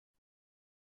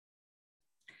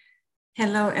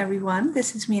Hello, everyone.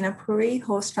 This is Meena Puri,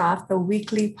 host of the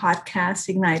weekly podcast,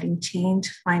 Igniting Change,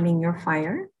 Finding Your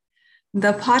Fire.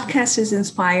 The podcast is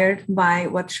inspired by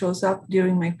what shows up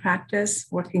during my practice,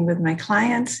 working with my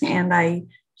clients, and I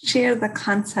share the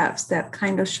concepts that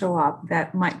kind of show up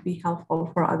that might be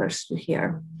helpful for others to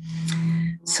hear.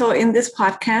 So, in this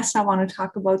podcast, I want to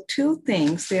talk about two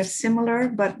things. They're similar,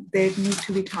 but they need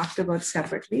to be talked about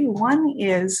separately. One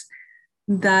is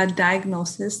the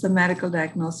diagnosis, the medical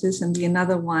diagnosis, and the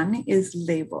another one is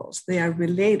labels. They are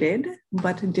related,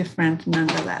 but different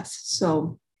nonetheless.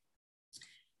 So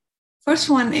first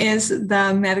one is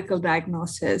the medical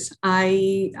diagnosis.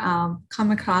 I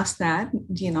come across that,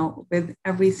 with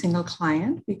every single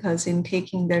client because in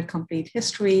taking their complete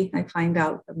history, I find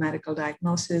out the medical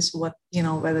diagnosis,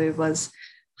 whether it was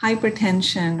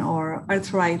hypertension or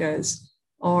arthritis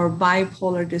or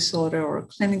bipolar disorder or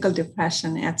clinical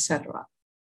depression, etc.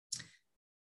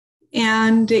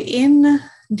 And in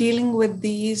dealing with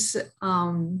these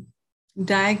medical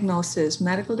diagnosis,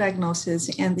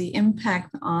 and the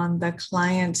impact on the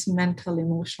client's mental,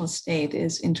 emotional state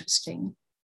is interesting.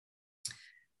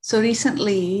 So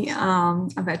recently,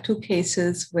 I've had two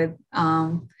cases with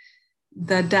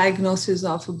the diagnosis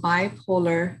of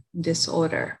bipolar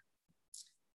disorder.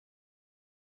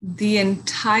 The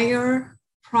entire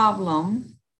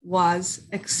problem was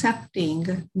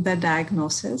accepting the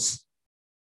diagnosis.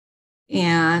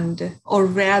 Or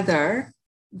rather,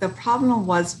 the problem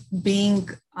was being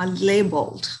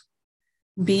labeled,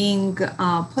 being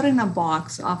put in a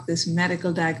box of this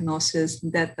medical diagnosis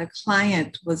that the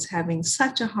client was having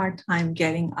such a hard time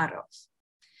getting out of.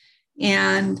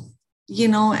 And,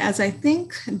 as I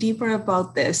think deeper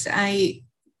about this,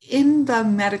 in the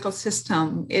medical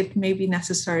system, it may be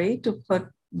necessary to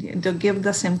give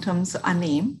the symptoms a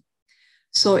name.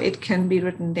 So it can be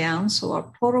written down, so a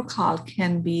protocol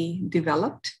can be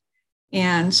developed.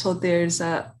 And so there's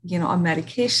a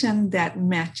medication that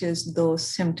matches those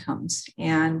symptoms.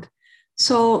 And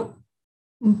so,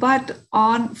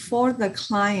 for the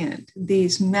client,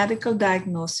 these medical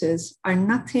diagnoses are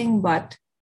nothing but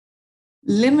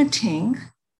limiting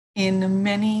in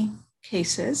many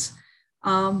cases,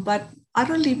 but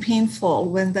utterly painful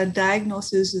when the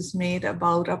diagnosis is made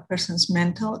about a person's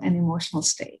mental and emotional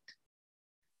state.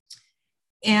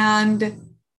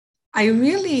 And I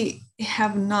really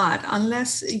have not,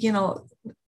 unless,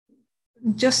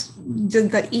 just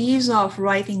the ease of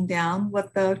writing down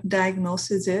what the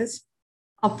diagnosis is.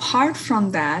 Apart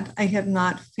from that, I have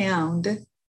not found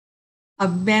a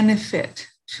benefit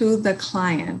to the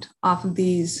client of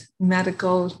these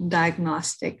medical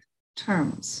diagnostic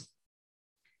terms.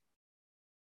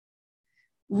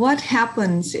 What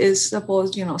happens is,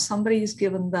 suppose, somebody is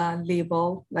given the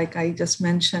label, like I just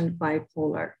mentioned,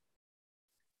 bipolar.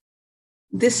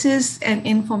 This is an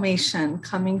information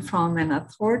coming from an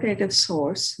authoritative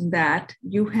source that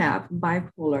you have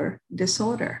bipolar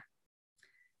disorder.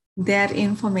 That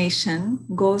information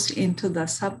goes into the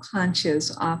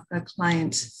subconscious of the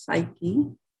client's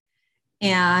psyche,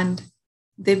 and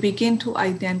they begin to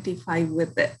identify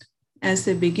with it. As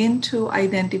they begin to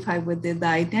identify with it, the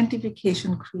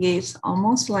identification creates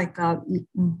almost like a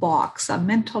box, a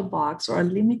mental box, or a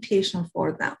limitation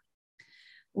for them,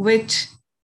 which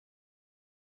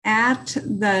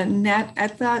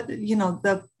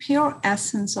the pure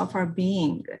essence of our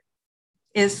being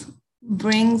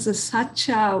brings such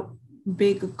a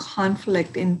big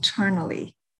conflict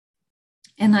internally.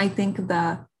 And I think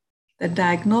the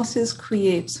diagnosis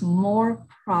creates more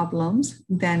problems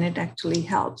than it actually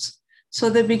helps. So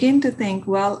they begin to think,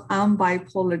 well, I'm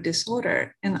bipolar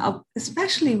disorder. And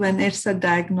especially when it's a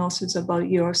diagnosis about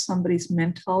somebody's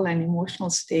mental and emotional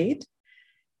state,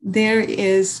 there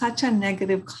is such a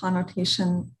negative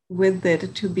connotation with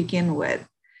it to begin with.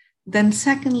 Then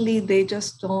secondly, they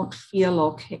just don't feel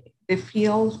okay. They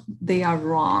feel they are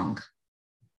wrong.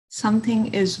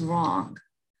 Something is wrong.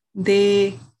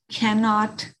 They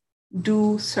cannot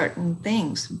do certain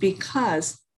things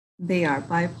because they are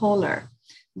bipolar.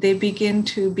 They begin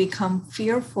to become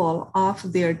fearful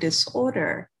of their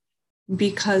disorder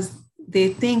because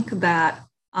they think that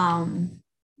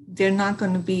they're not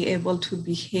going to be able to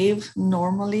behave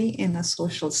normally in a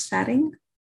social setting.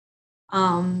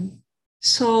 And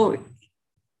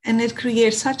it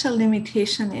creates such a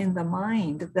limitation in the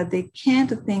mind that they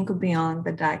can't think beyond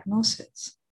the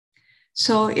diagnosis.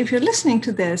 So if you're listening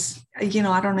to this, I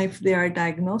don't know if there are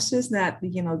diagnoses that,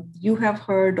 you have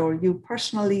heard or you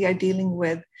personally are dealing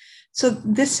with. So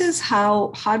this is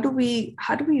how do we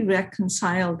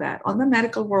reconcile that? On the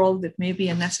medical world, it may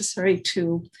be necessary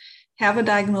to have a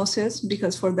diagnosis,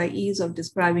 because for the ease of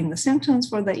describing the symptoms,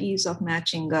 for the ease of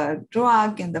matching a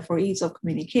drug, and for ease of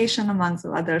communication amongst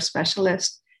the other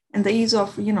specialists, and the ease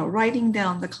of, writing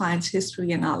down the client's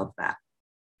history and all of that.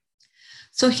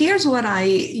 So here's what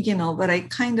I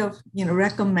kind of,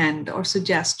 recommend or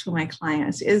suggest to my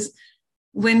clients is,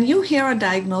 when you hear a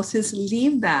diagnosis,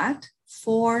 leave that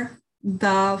for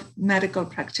the medical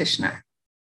practitioner.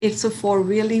 It's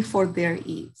really for their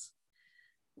ease.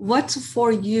 What's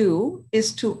for you is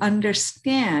to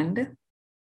understand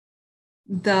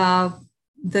the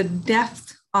depth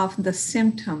of the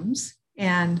symptoms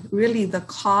and really the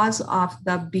cause of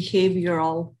the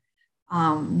behavioral,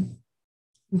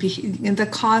 the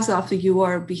cause of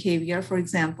your behavior, for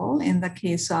example, in the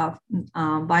case of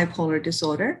bipolar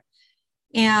disorder,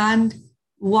 and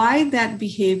why that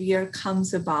behavior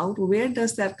comes about, where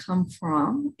does that come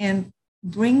from, and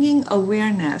bringing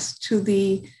awareness to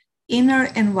the inner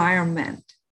environment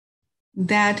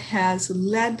that has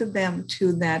led them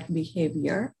to that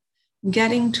behavior,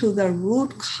 getting to the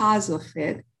root cause of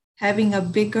it, having a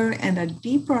bigger and a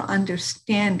deeper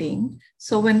understanding.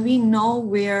 So when we know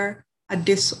where a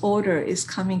disorder is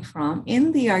coming from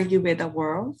in the Ayurveda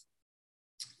world,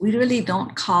 we really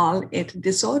don't call it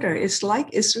disorder. It's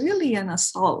really an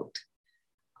assault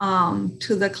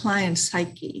to the client's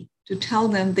psyche to tell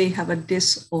them they have a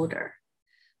disorder.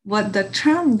 What the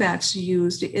term that's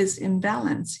used is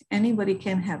imbalance. Anybody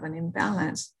can have an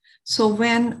imbalance. So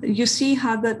when you see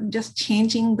how just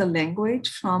changing the language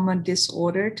from a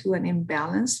disorder to an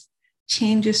imbalance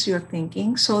changes your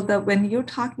thinking, so that when you're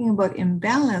talking about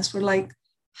imbalance, we're like,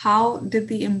 how did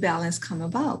the imbalance come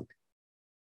about?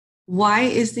 Why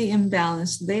is the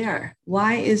imbalance there?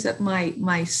 Why is it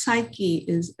my psyche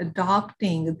is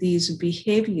adopting these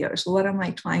behaviors? What am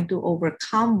I trying to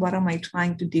overcome? What am I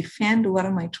trying to defend? What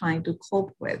am I trying to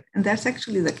cope with? And that's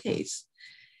actually the case.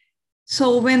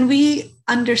 So when we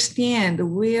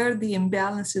understand where the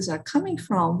imbalances are coming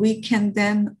from, we can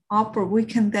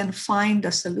then find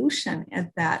a solution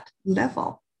at that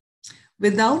level.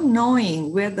 Without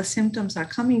knowing where the symptoms are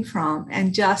coming from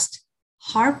and just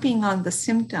harping on the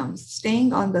symptoms,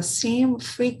 staying on the same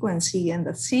frequency and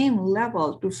the same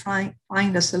level to find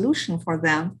a solution for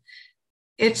them,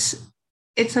 it's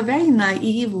a very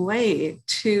naive way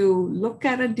to look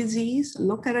at a disease,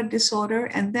 look at a disorder,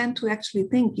 and then to actually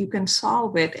think you can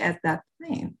solve it at that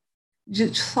plane.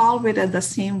 Just solve it at the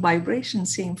same vibration,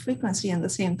 same frequency, and the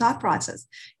same thought process.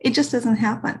 It just doesn't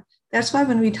happen. That's why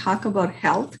when we talk about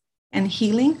health and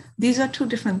healing, these are two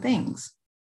different things.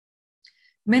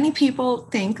 Many people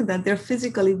think that they're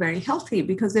physically very healthy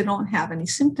because they don't have any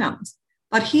symptoms.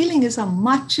 But healing is a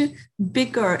much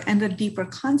bigger and a deeper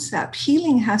concept.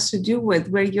 Healing has to do with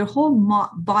where your whole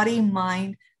body,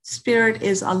 mind, spirit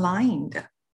is aligned,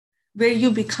 where you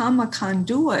become a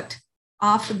conduit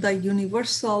of the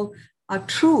universal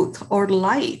truth or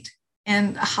light,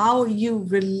 and how you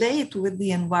relate with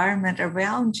the environment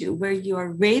around you, where you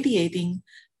are radiating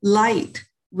light,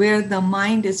 where the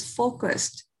mind is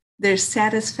focused. There's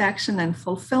satisfaction and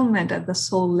fulfillment at the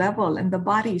soul level, and the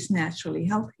body is naturally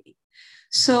healthy.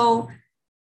 So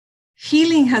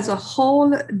healing has a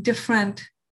whole different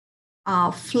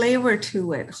flavor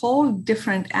to it, whole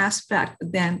different aspect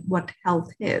than what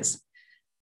health is.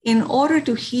 In order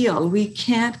to heal, we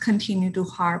can't continue to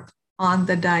harp on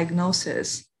the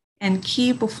diagnosis and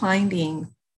keep finding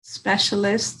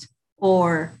specialists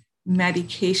or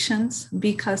medications,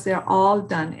 because they're all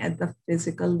done at the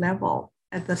physical level,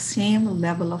 at the same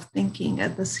level of thinking,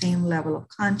 at the same level of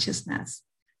consciousness.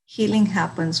 Healing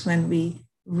happens when we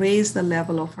raise the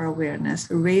level of our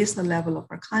awareness, raise the level of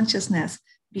our consciousness,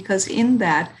 because in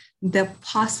that, the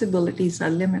possibilities are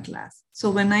limitless. So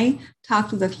when I talk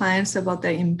to the clients about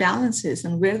their imbalances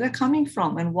and where they're coming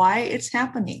from and why it's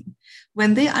happening,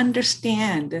 when they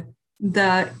understand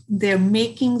their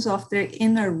makings of their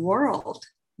inner world,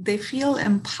 they feel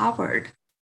empowered.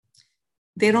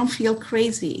 They don't feel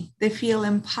crazy. They feel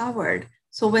empowered.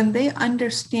 So when they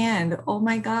understand, oh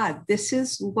my God, this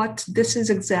is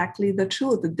exactly the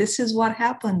truth. This is what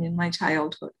happened in my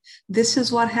childhood. This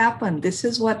is what happened. This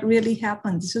is what really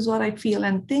happened. This is what I feel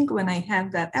and think when I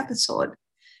had that episode.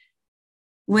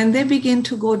 When they begin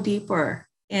to go deeper,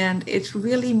 and it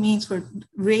really means we're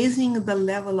raising the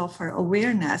level of our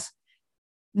awareness,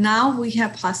 now we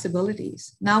have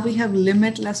possibilities. Now we have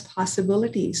limitless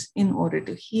possibilities in order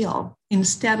to heal.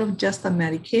 Instead of just the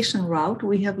medication route,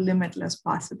 we have limitless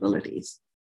possibilities.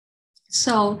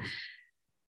 So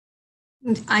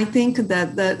I think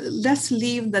that let's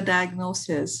leave the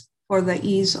diagnosis for the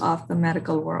ease of the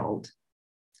medical world.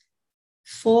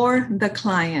 For the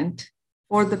client,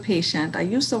 for the patient. I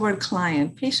use the word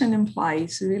client. Patient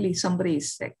implies really somebody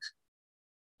is sick.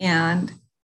 And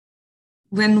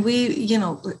when we,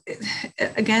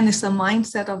 again, it's the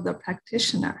mindset of the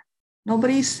practitioner.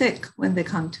 Nobody's sick when they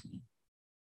come to me.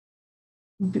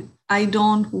 I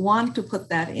don't want to put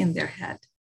that in their head.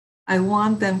 I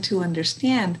want them to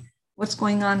understand what's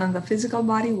going on the physical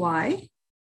body, why,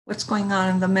 what's going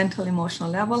on the mental, emotional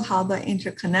level, how the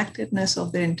interconnectedness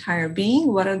of their entire being,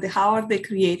 how are they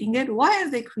creating it? Why are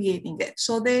they creating it?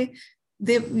 So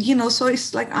so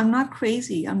it's like, I'm not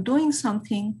crazy. I'm doing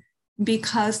something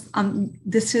because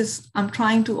I'm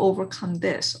trying to overcome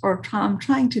this, or I'm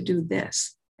trying to do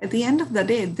this. At the end of the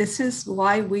day, this is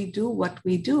why we do what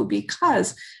we do,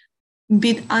 because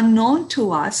be unknown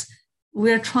to us,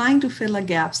 we're trying to fill a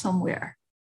gap somewhere.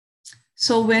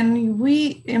 So when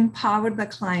we empower the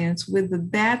clients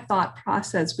with that thought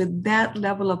process, with that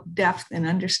level of depth and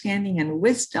understanding and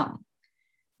wisdom,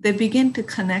 they begin to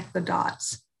connect the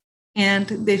dots and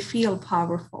they feel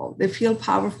powerful. They feel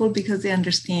powerful because they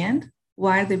understand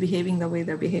why they're behaving the way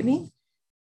they're behaving.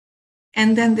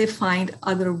 And then they find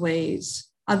other ways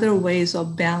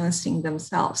of balancing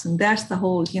themselves. And that's the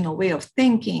whole, way of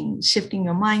thinking, shifting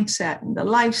your mindset and the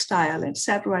lifestyle, et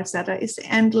cetera, et cetera. It's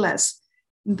endless.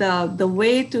 The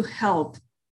way to help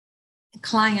a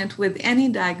client with any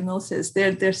diagnosis,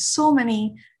 there's so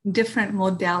many different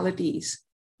modalities,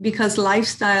 because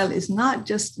lifestyle is not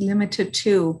just limited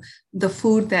to the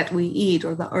food that we eat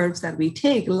or the herbs that we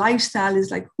take. Lifestyle is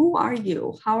like, who are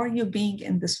you? How are you being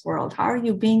in this world? How are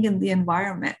you being in the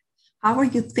environment? How are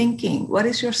you thinking? What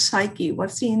is your psyche?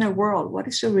 What's the inner world? What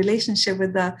is your relationship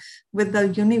with the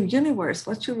universe?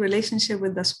 What's your relationship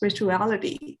with the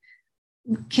spirituality?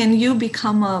 Can you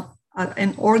become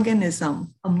an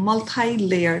organism, a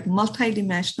multi-layered,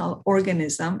 multi-dimensional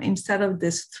organism, instead of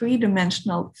this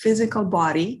three-dimensional physical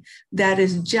body that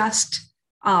is just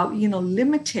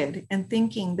limited and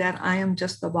thinking that I am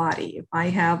just the body. If I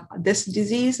have this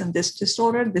disease and this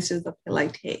disorder, this is the pill I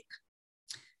take.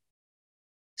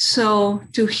 So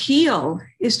to heal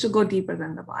is to go deeper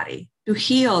than the body. To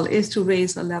heal is to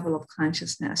raise a level of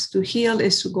consciousness. To heal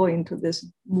is to go into this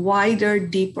wider,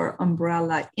 deeper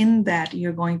umbrella. In that,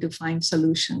 you're going to find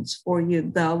solutions for you,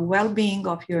 the well-being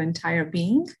of your entire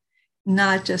being,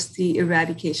 not just the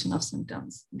eradication of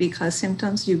symptoms. Because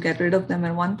symptoms, you get rid of them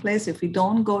in one place. If we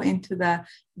don't go into the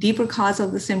deeper cause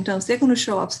of the symptoms, they're going to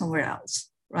show up somewhere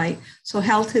else, right? So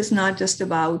health is not just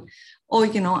about,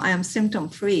 I am symptom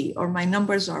free, or my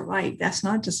numbers are right. That's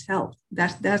not just health.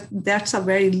 That's a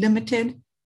very limited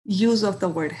use of the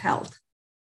word health.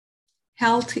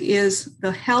 Healthy is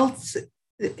a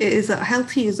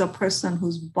person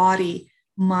whose body,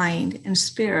 mind, and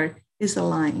spirit is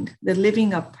aligned. They're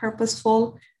living a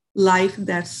purposeful life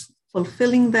that's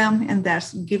fulfilling them and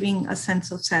that's giving a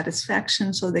sense of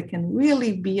satisfaction, so they can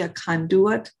really be a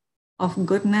conduit of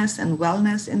goodness and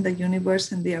wellness in the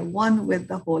universe, and they are one with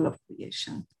the whole of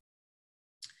creation.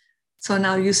 So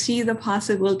now you see the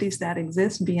possibilities that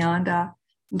exist beyond a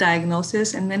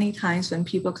diagnosis. And many times when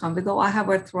people come with, I have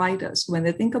arthritis, when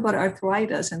they think about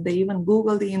arthritis and they even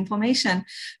Google the information,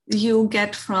 you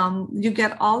get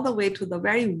all the way to the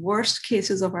very worst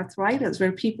cases of arthritis,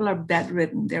 where people are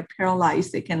bedridden, they're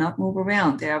paralyzed, they cannot move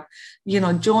around, they have,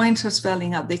 joints are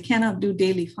swelling up, they cannot do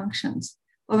daily functions.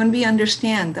 But when we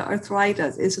understand the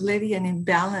arthritis is really an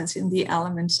imbalance in the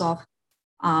elements of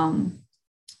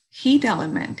heat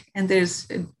element, and there's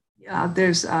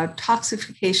a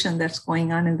toxification that's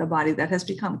going on in the body that has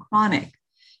become chronic.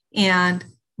 And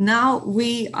now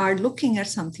we are looking at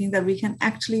something that we can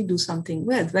actually do something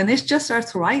with. When it's just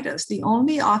arthritis, the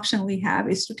only option we have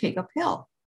is to take a pill.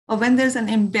 Or when there's an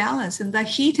imbalance in the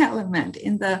heat element,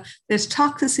 there's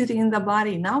toxicity in the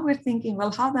body, now we're thinking,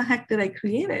 well, how the heck did I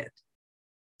create it?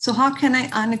 So how can I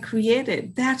uncreate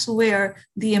it? That's where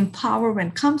the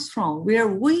empowerment comes from, where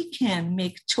we can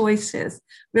make choices,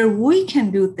 where we can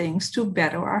do things to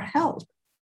better our health.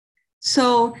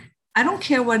 So I don't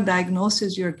care what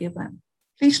diagnosis you're given.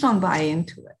 Please don't buy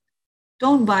into it.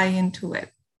 Don't buy into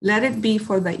it. Let it be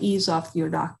for the ease of your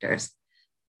doctors.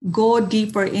 Go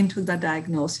deeper into the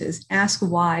diagnosis. Ask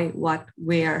why, what,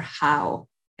 where, how.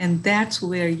 And that's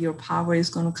where your power is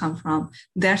going to come from.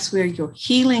 That's where your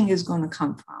healing is going to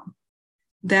come from.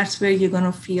 That's where you're going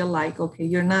to feel like, okay,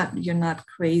 you're not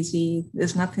crazy.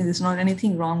 There's not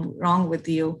anything wrong with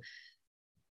you.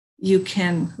 You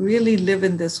can really live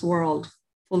in this world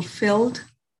fulfilled,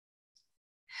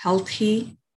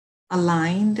 healthy,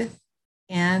 aligned,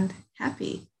 and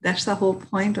happy. That's the whole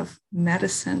point of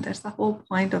medicine. That's the whole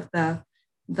point of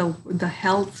the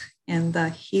health and the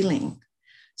healing.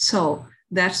 So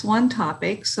that's one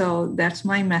topic. So that's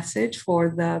my message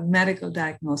for the medical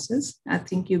diagnosis. I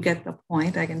think you get the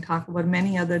point. I can talk about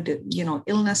many other,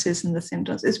 illnesses and the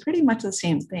symptoms. It's pretty much the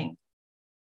same thing.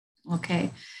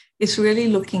 Okay. It's really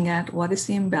looking at what is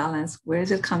the imbalance? Where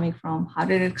is it coming from? How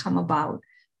did it come about?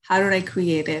 How did I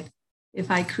create it? If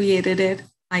I created it,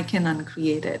 I can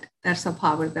uncreate it. That's the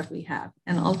power that we have.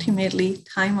 And ultimately,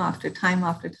 time after time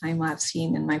after time, I've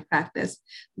seen in my practice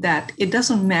that it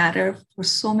doesn't matter for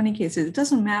so many cases. It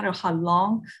doesn't matter how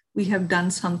long we have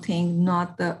done something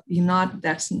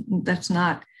that's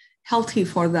not healthy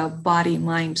for the body,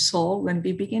 mind, soul. When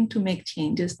we begin to make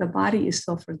changes, the body is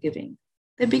so forgiving.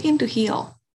 They begin to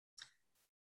heal.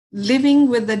 Living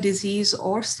with the disease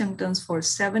or symptoms for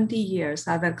 70 years,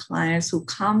 I've had clients who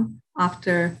come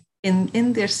after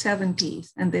in their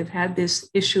 70s and they've had these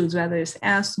issues, whether it's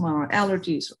asthma or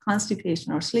allergies or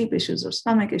constipation or sleep issues or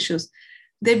stomach issues.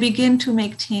 They begin to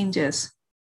make changes.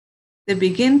 And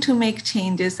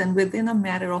within a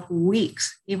matter of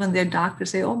weeks, even their doctors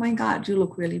say, oh my God, you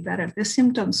look really better. The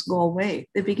symptoms go away.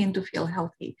 They begin to feel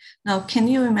healthy. Now, can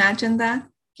you imagine that?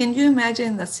 Can you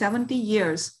imagine the 70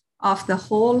 years of the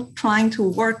whole trying to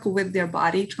work with their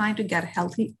body, trying to get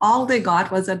healthy? All they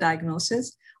got was a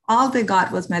diagnosis. All they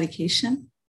got was medication.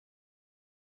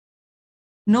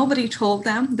 Nobody told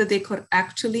them that they could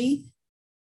actually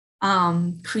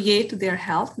create their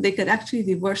health. They could actually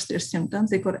reverse their symptoms.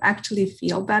 They could actually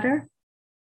feel better.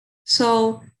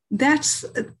 So that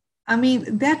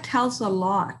tells a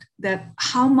lot that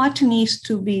how much needs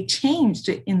to be changed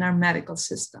in our medical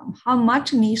system, how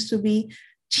much needs to be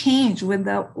changed with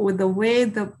the way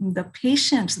the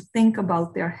patients think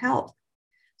about their health.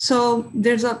 So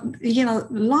there's a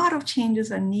lot of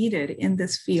changes are needed in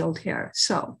this field here.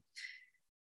 So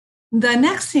the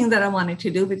next thing that I wanted to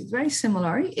do, which is very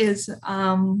similar, is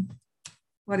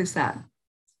what is that?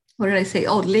 What did I say?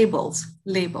 Oh, labels.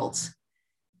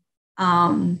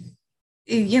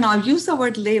 I've used the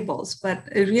word labels, but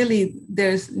really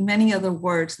there's many other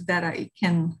words that I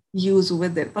can use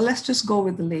with it. But let's just go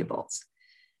with the labels.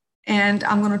 And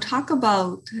I'm going to talk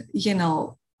about,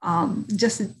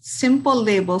 just simple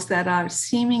labels that are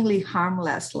seemingly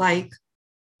harmless, like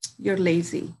you're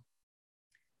lazy.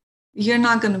 You're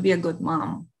not going to be a good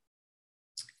mom.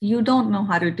 You don't know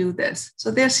how to do this. So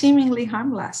they're seemingly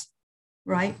harmless,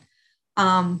 right?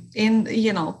 In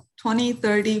 20,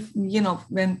 30,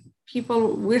 when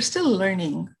we're still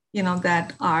learning,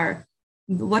 that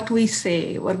what we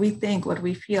say, what we think, what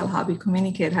we feel, how we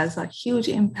communicate has a huge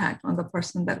impact on the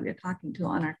person that we're talking to,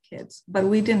 on our kids. But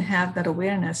we didn't have that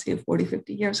awareness, say, 40,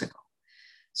 50 years ago.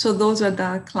 So those are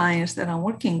the clients that I'm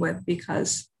working with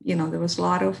because, there was a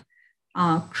lot of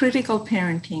critical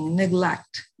parenting,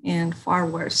 neglect, and far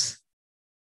worse.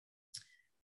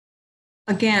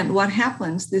 Again, what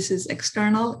happens, this is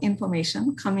external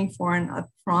information coming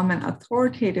from an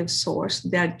authoritative source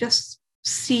that just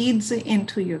seeds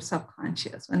into your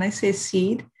subconscious. When I say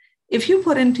seed, if you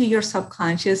put into your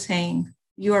subconscious saying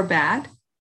you're bad,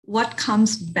 what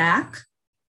comes back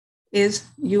is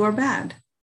you are bad.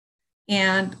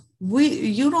 And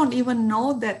you don't even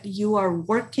know that you are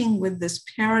working with this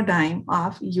paradigm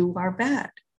of you are bad.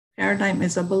 Paradigm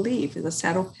is a belief, is a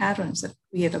set of patterns that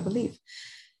create a belief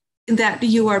that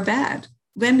you are bad.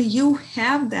 When you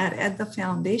have that at the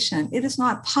foundation, it is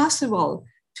not possible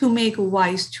to make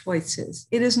wise choices.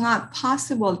 It is not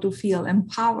possible to feel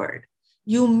empowered.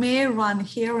 You may run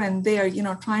here and there,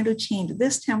 trying to change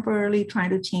this temporarily, trying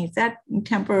to change that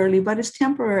temporarily, but it's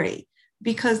temporary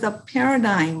because the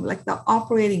paradigm, like the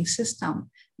operating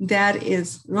system that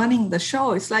is running the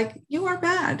show, it's like, you are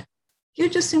bad. You're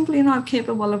just simply not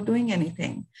capable of doing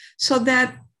anything. So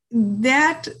that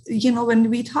when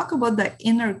we talk about the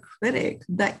inner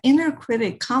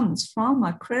critic comes from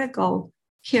a critical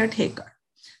caretaker.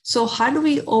 So how do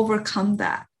we overcome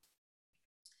that?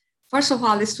 First of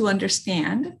all, is to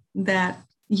understand that,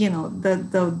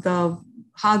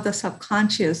 how the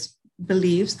subconscious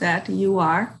believes that you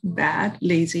are bad,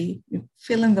 lazy,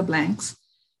 fill in the blanks.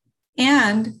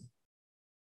 And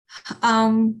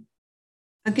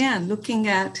again, looking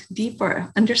at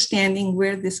deeper, understanding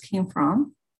where this came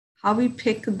from, how we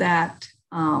pick that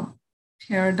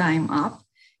paradigm up.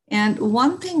 And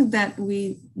one thing that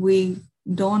we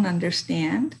don't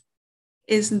understand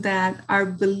is that our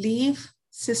belief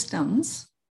systems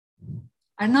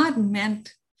are not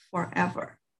meant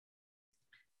forever.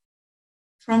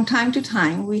 From time to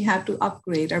time, we have to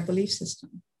upgrade our belief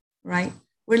system, right?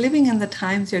 We're living in the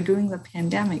times here during the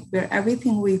pandemic where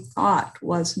everything we thought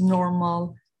was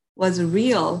normal, was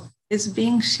real, is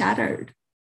being shattered.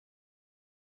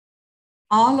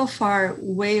 all of our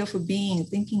way of being,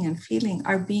 thinking, and feeling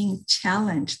are being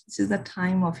challenged. This is a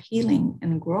time of healing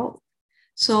and growth.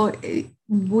 So the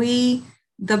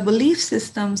belief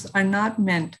systems are not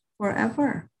meant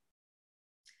forever.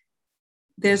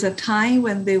 There's a time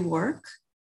when they work.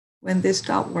 When they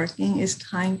stop working, it's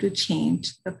time to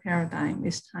change the paradigm.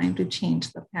 It's time to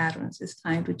change the patterns. It's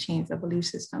time to change the belief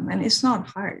system. And it's not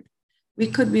hard. We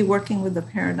could be working with the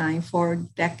paradigm for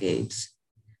decades.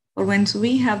 But once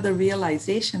we have the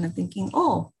realization and thinking,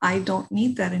 oh, I don't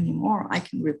need that anymore, I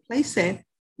can replace it,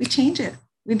 we change it.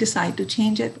 We decide to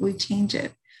change it, we change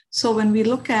it. So when we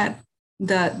look at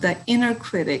the inner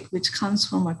critic, which comes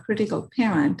from a critical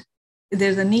parent,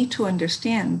 there's a need to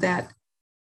understand that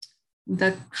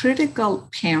the critical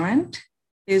parent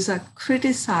is a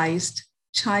criticized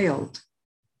child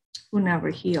who never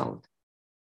healed.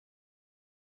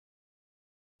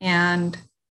 And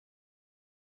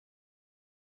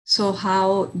so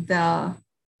how the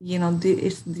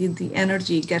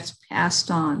energy gets passed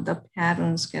on, the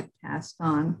patterns get passed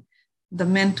on, the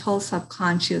mental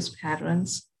subconscious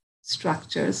patterns,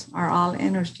 structures are all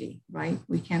energy, right?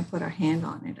 We can't put our hand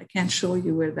on it. I can't show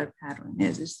you where that pattern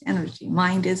is. It's energy.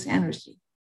 Mind is energy.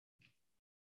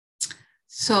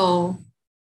 So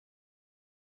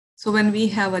when we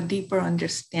have a deeper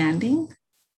understanding,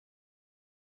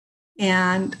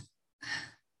 and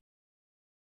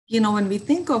when we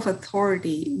think of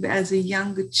authority as a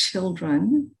young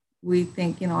children, we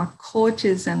think, a coach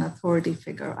is an authority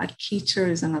figure, a teacher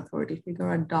is an authority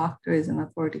figure, a doctor is an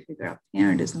authority figure, a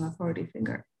parent is an authority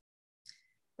figure.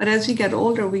 But as we get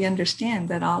older, we understand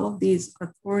that all of these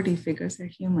authority figures are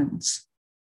humans.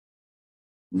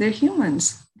 They're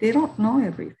humans. They don't know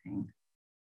everything.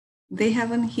 They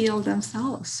haven't healed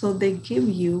themselves, so they give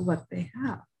you what they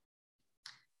have.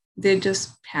 They're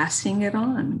just passing it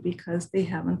on because they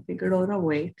haven't figured out a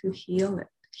way to heal it,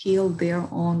 heal their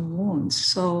own wounds.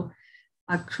 So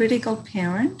a critical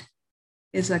parent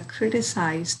is a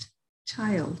criticized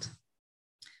child.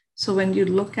 So when you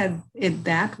look at it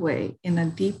that way, in a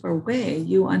deeper way,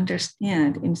 you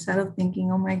understand, instead of thinking,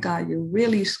 oh my God, you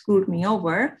really screwed me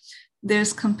over,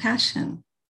 there's compassion.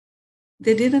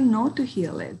 They didn't know to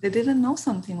heal it. They didn't know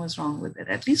something was wrong with it.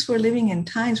 At least we're living in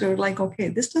times where we're like, okay,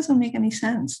 this doesn't make any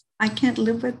sense. I can't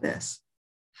live with this.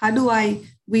 How do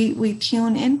we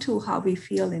tune into how we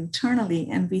feel internally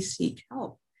and we seek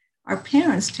help. Our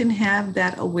parents didn't have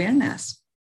that awareness.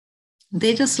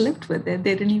 They just lived with it.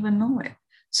 They didn't even know it.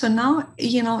 So now,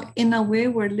 in a way,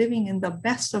 we're living in the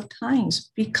best of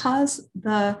times because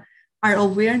our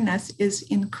awareness is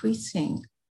increasing.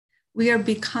 We are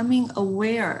becoming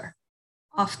aware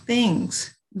of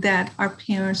things that our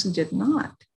parents did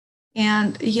not.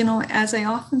 And, as I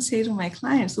often say to my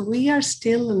clients, we are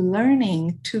still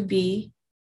learning to be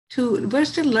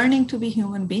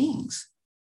human beings.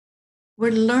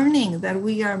 We're learning that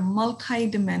we are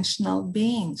multidimensional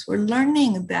beings. We're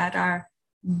learning that our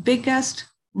biggest,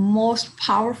 most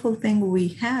powerful thing we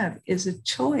have is a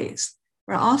choice.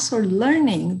 We're also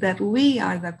learning that we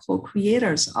are the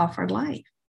co-creators of our life.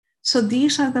 So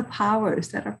these are the powers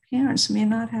that our parents may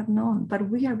not have known, but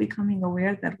we are becoming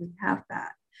aware that we have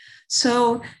that.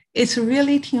 So it's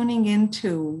really tuning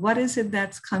into what is it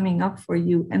that's coming up for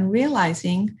you and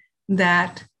realizing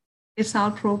that it's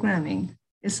all programming,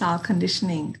 it's all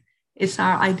conditioning, it's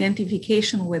our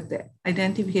identification with it.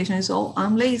 Identification is, oh,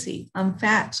 I'm lazy, I'm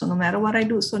fat, so no matter what I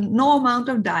do, so no amount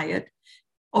of diet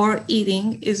or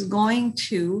eating is going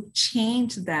to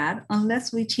change that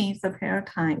unless we change the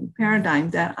paradigm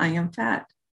that I am fat.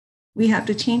 We have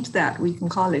to change that. We can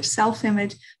call it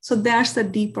self-image. So that's the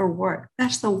deeper work.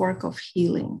 That's the work of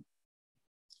healing.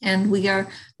 And we are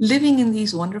living in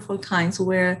these wonderful times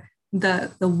where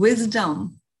the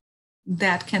wisdom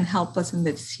that can help us in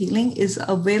this healing is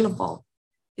available.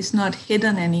 It's not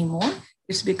hidden anymore.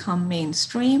 It's become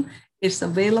mainstream. It's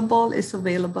available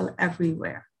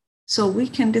everywhere. So we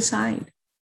can decide.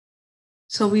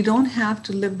 So we don't have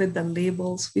to live with the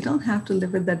labels. We don't have to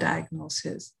live with the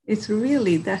diagnosis.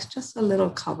 That's just a little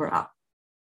cover up.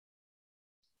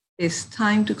 It's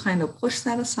time to kind of push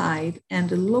that aside and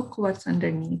look what's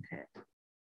underneath it.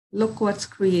 Look what's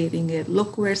creating it.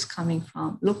 Look where it's coming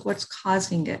from. Look what's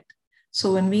causing it.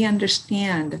 So when we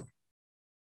understand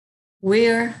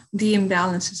where the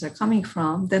imbalances are coming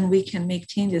from, then we can make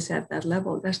changes at that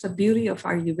level. That's the beauty of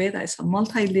Ayurveda. It's a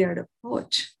multi-layered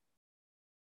approach.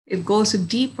 It goes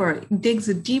deeper,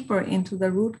 digs deeper into the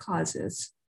root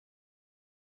causes.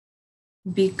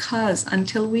 Because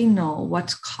until we know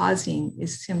what's causing a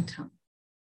symptom,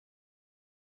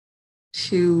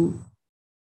 to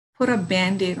put a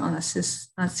Band-Aid on a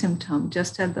symptom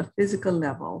just at the physical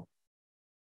level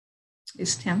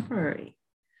is temporary.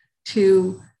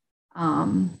 to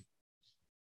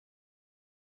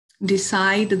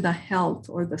decide the health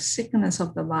or the sickness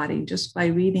of the body just by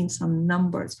reading some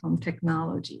numbers from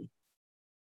technology.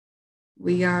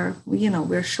 We're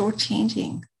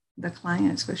shortchanging the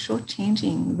clients, we're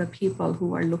shortchanging the people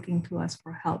who are looking to us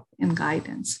for help and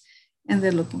guidance, and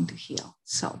they're looking to heal.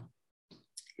 So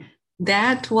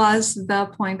that was the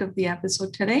point of the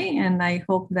episode today, and I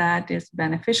hope that it's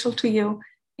beneficial to you.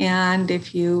 And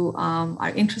if you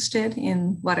are interested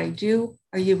in what I do,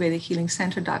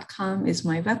 ayurvedichealingcenter.com is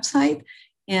my website.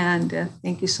 And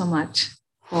thank you so much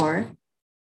for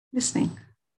listening.